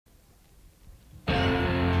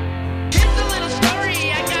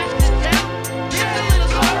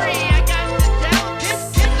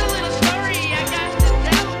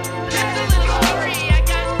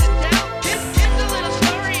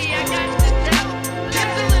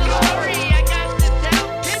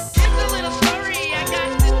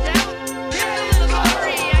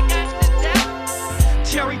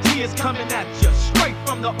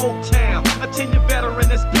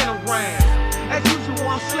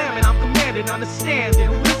and understand it.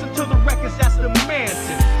 Listen to the records that's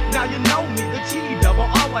demanding. Now you know me, the T-double,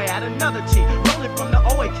 always add another T. Rolling from the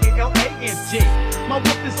O-A-K-L-A-N-G. My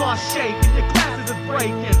whoop is all shaking, your classes are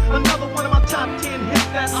breaking. Another one of my top 10 hits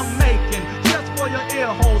that I'm making. Just for your ear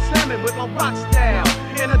holes, slamming with my rock style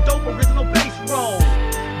and a dope original bass roll.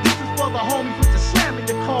 This is for the homies with the slam in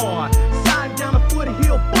your car. Sign down the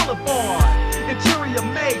Foothill Boulevard. Interior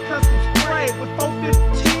made, custom sprayed with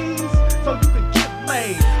 415s, so you can get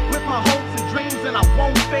laid. With my hopes and dreams and I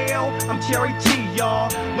won't fail. I'm Cherry T, y'all,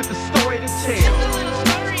 with the story to tell.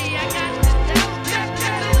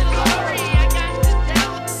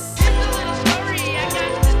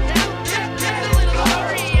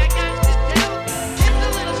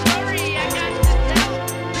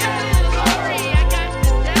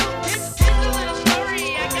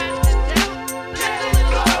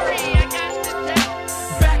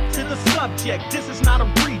 This is not a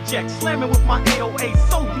reject, slamming with my AOA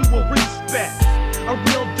so you will respect. A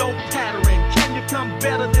real dope pattern, can you come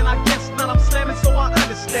better than I guess not? I'm slamming so I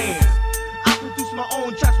understand. I produce my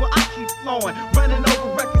own tracks where I keep flowing, running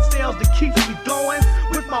over record sales that keeps me going.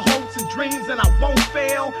 With my hopes and dreams and I won't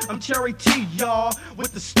fail. I'm Cherry T, y'all,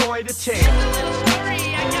 with the story to tell.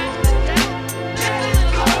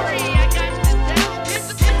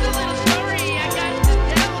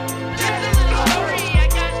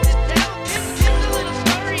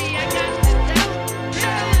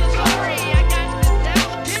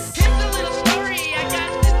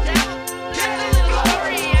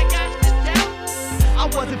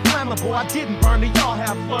 I didn't burn it, y'all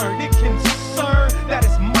have learned. It can serve, that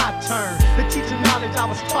is my turn. The teaching knowledge I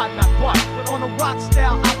was taught, not bought. But on a rock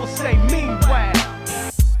style, I will say meanwhile.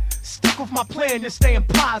 Stick with my plan, you're staying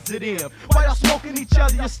positive. While y'all smoking each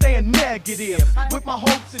other, you're staying negative. With my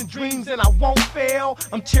hopes and dreams and I won't fail.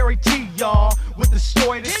 I'm Cherry T, y'all, with the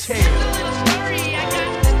story to tell.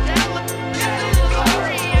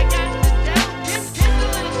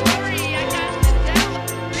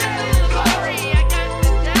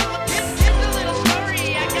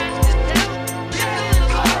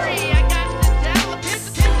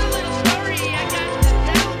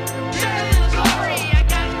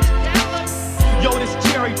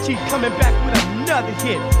 Coming back with another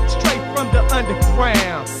hit, straight from the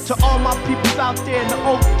underground. To all my peoples out there in the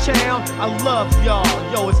Oaktown, I love y'all.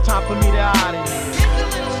 Yo, it's time for me to out of here.